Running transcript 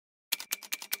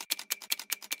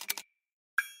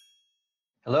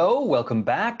Hello, welcome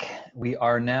back. We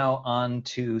are now on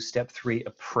to step 3,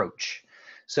 approach.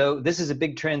 So this is a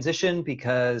big transition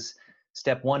because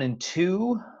step 1 and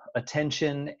 2,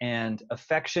 attention and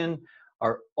affection,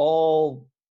 are all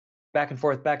back and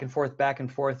forth, back and forth, back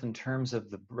and forth in terms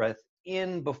of the breath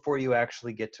in before you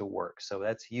actually get to work. So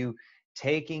that's you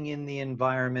taking in the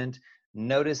environment,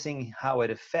 noticing how it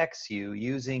affects you,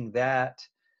 using that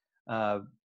uh,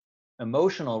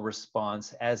 emotional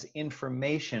response as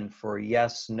information for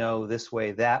yes, no, this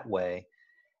way, that way.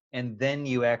 And then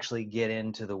you actually get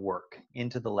into the work,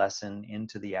 into the lesson,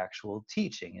 into the actual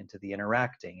teaching, into the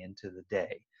interacting, into the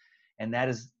day. And that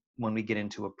is when we get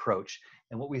into approach.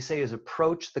 And what we say is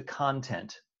approach the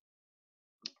content,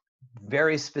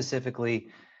 very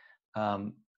specifically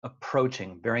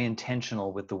approaching, very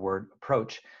intentional with the word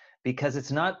approach, because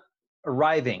it's not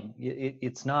arriving.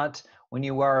 It's not when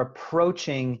you are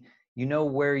approaching, you know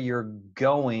where you're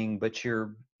going, but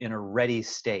you're in a ready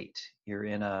state. You're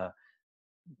in a,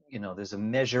 there's a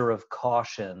measure of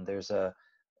caution. There's a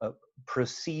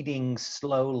proceeding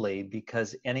slowly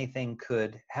because anything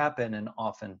could happen and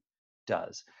often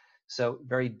does. So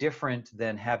very different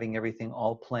than having everything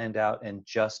all planned out and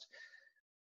just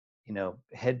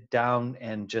head down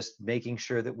and just making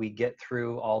sure that we get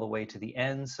through all the way to the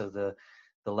end so the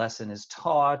lesson is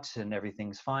taught and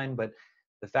everything's fine. But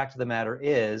the fact of the matter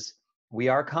is we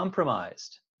are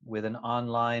compromised with an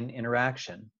online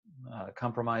interaction,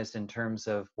 compromised in terms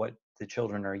of what the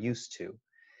children are used to.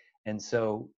 And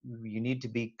so you need to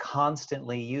be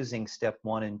constantly using step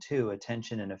 1 and 2,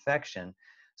 attention and affection,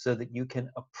 so that you can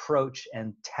approach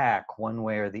and tack one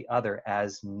way or the other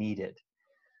as needed.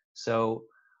 So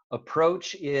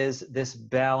approach is this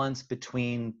balance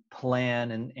between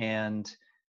plan and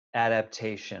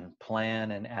adaptation,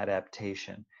 plan and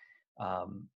adaptation.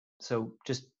 So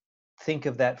just think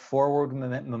of that forward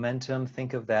momentum,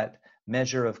 think of that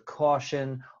measure of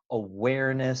caution,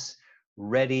 awareness,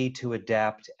 ready to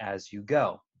adapt as you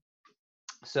go.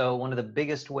 So one of the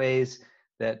biggest ways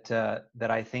that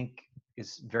I think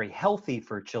is very healthy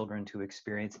for children to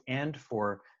experience and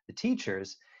for the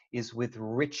teachers is with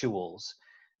rituals.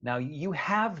 Now you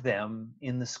have them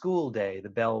in the school day. The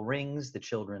bell rings, the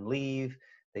children leave,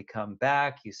 they come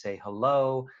back, you say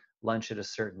hello, lunch at a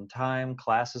certain time,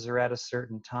 classes are at a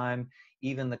certain time.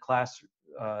 Even the class,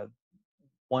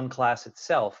 one class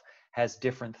itself has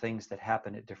different things that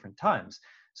happen at different times.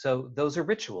 So those are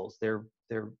rituals. They're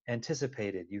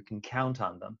anticipated. You can count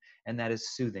on them, and that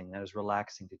is soothing. That is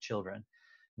relaxing to children.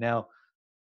 Now,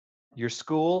 your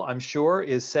school, I'm sure,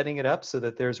 is setting it up so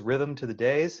that there's rhythm to the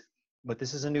days, but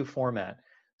this is a new format.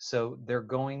 So they're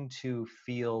going to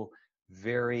feel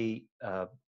very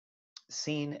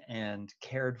seen and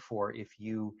cared for if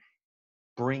you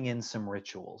bring in some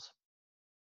rituals.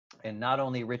 And not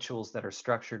only rituals that are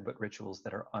structured, but rituals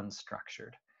that are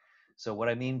unstructured. So what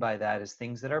I mean by that is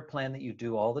things that are planned that you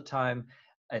do all the time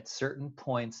at certain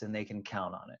points and they can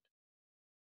count on it.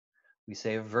 We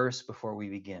say a verse before we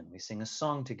begin. We sing a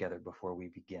song together before we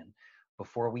begin.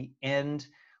 Before we end,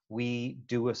 we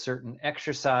do a certain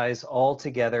exercise all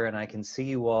together, and I can see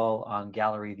you all on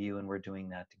gallery view, and we're doing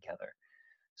that together.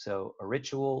 So a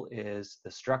ritual is, the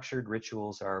structured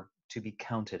rituals are to be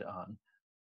counted on.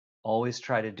 Always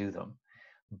try to do them.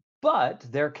 But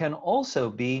there can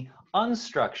also be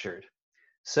unstructured.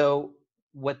 So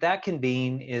what that can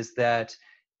mean is that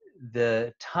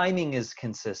the timing is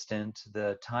consistent,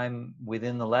 the time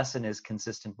within the lesson is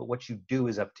consistent, but what you do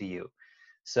is up to you.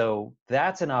 So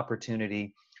that's an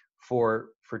opportunity for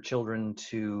children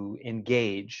to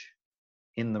engage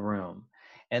in the room.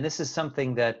 And this is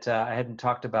something that I hadn't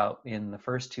talked about in the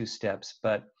first 2 steps,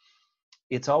 but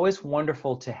it's always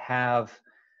wonderful to have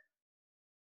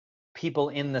people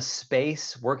in the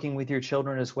space working with your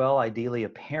children as well, ideally a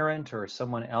parent or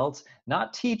someone else,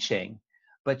 not teaching,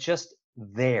 but just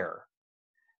there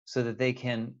so that they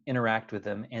can interact with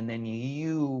them. And then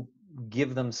you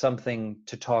give them something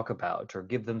to talk about or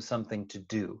give them something to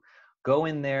do. Go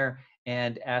in there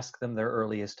and ask them their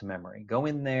earliest memory. Go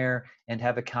in there and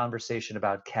have a conversation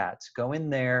about cats. Go in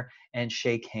there and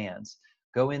shake hands.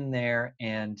 Go in there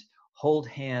and hold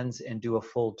hands and do a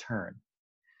full turn.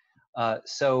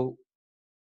 So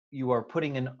you are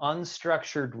putting an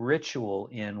unstructured ritual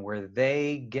in where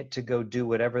they get to go do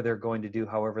whatever they're going to do,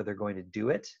 however they're going to do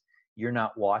it. You're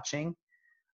not watching.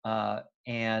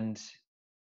 And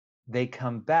they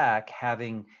come back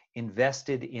having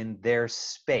invested in their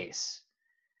space.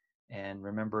 And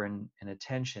remember, in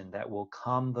attention, that will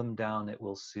calm them down, it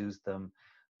will soothe them.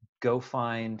 Go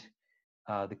find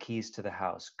the keys to the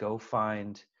house. Go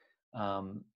find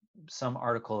some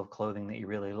article of clothing that you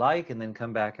really like, and then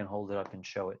come back and hold it up and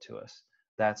show it to us.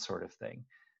 that sort of thing.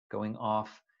 Going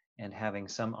off and having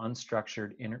some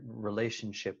unstructured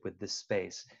relationship with this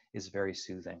space is very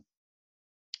soothing.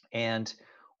 And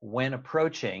when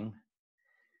approaching,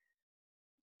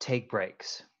 take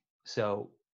breaks.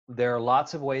 So there are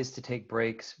lots of ways to take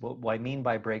breaks. What I mean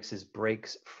by breaks is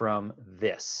breaks from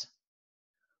this.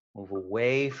 Move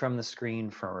away from the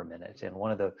screen for a minute. And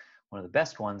one of the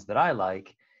best ones that I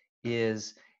like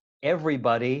is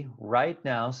everybody right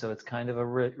now, so it's kind of a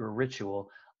ritual,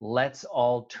 let's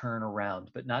all turn around,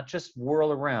 but not just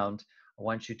whirl around. I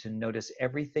want you to notice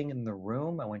everything in the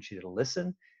room. I want you to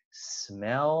listen,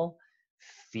 smell,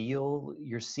 feel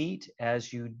your seat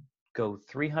as you go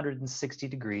 360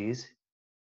 degrees.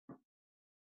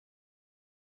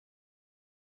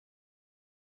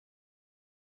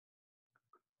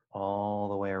 All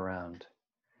the way around.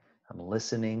 I'm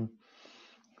listening,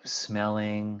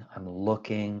 smelling, I'm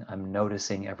looking, I'm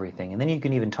noticing everything. And then you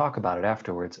can even talk about it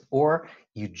afterwards, or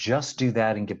you just do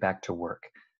that and get back to work.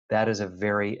 That is a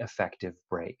very effective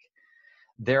break.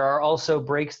 There are also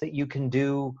breaks that you can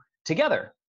do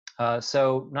together.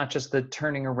 So not just the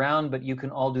turning around, but you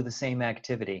can all do the same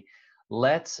activity.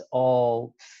 Let's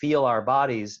all feel our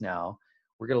bodies now.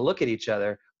 We're going to look at each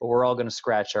other, but we're all going to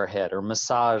scratch our head or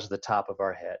massage the top of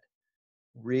our head.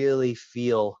 Really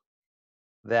feel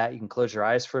that. You can close your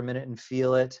eyes for a minute and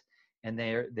feel it, and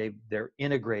they're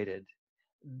integrated.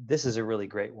 This is a really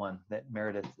great one that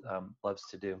Meredith loves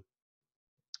to do.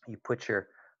 You put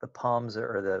the palms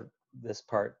or this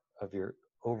part of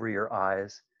over your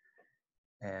eyes,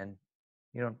 and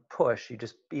you don't push. You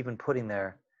just even putting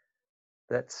there,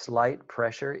 that slight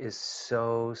pressure is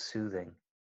so soothing,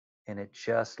 and it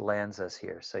just lands us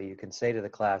here. So you can say to the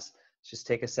class, just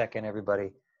take a second,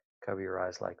 everybody, cover your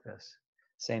eyes like this.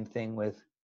 Same thing with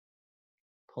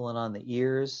pulling on the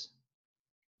ears.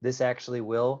 This actually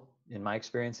will, in my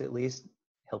experience at least,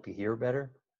 help you hear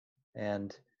better.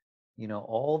 And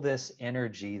all this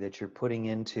energy that you're putting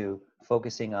into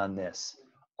focusing on this,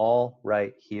 all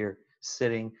right here,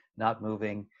 sitting, not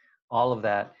moving, all of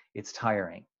that, it's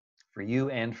tiring for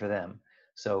you and for them.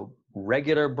 So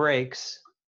regular breaks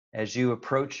as you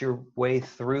approach your way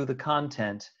through the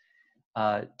content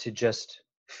to just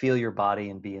feel your body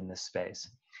and be in this space.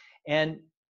 And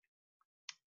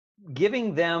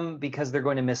giving them, because they're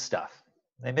going to miss stuff.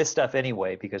 They miss stuff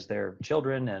anyway because they're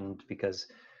children and because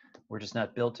we're just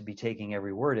not built to be taking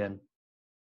every word in.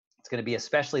 It's going to be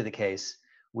especially the case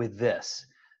with this.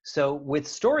 So with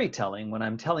storytelling, when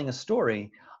I'm telling a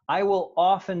story, I will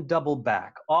often double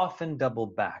back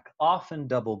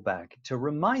to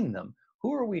remind them,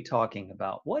 who are we talking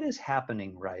about? What is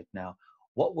happening right now?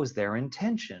 What was their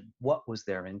intention? What was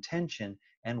their intention?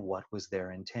 And what was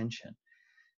their intention?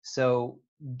 So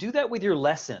do that with your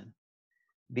lesson,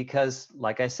 because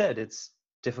like I said, it's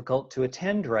difficult to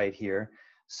attend right here.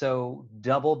 So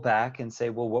double back and say,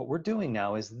 well, what we're doing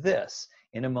now is this.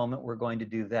 In a moment, we're going to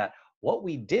do that. What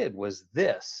we did was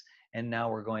this, and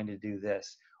now we're going to do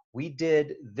this. We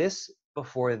did this,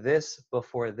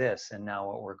 and now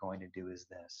what we're going to do is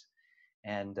this.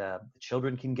 And the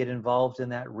children can get involved in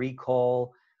that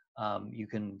recall. You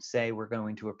can say, we're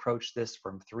going to approach this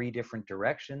from 3 different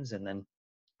directions, and then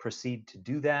proceed to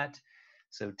do that.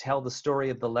 So tell the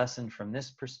story of the lesson from this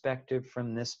perspective, and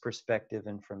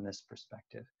from this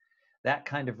perspective. That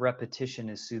kind of repetition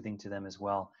is soothing to them as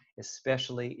well,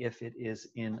 especially if it is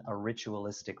in a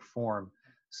ritualistic form,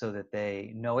 so that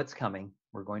they know it's coming.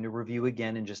 We're going to review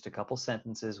again in just a couple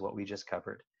sentences what we just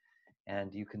covered,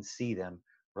 and you can see them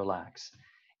relax.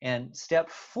 And step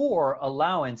 4,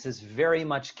 allowance, is very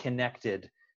much connected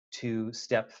to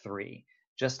step 3.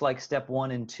 Just like step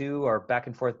 1 and 2 are back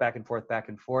and forth,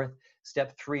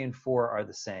 step 3 and 4 are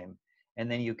the same.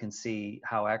 And then you can see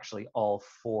how actually all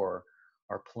 4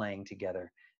 are playing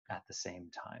together at the same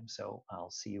time. So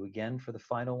I'll see you again for the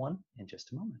final one in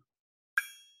just a moment.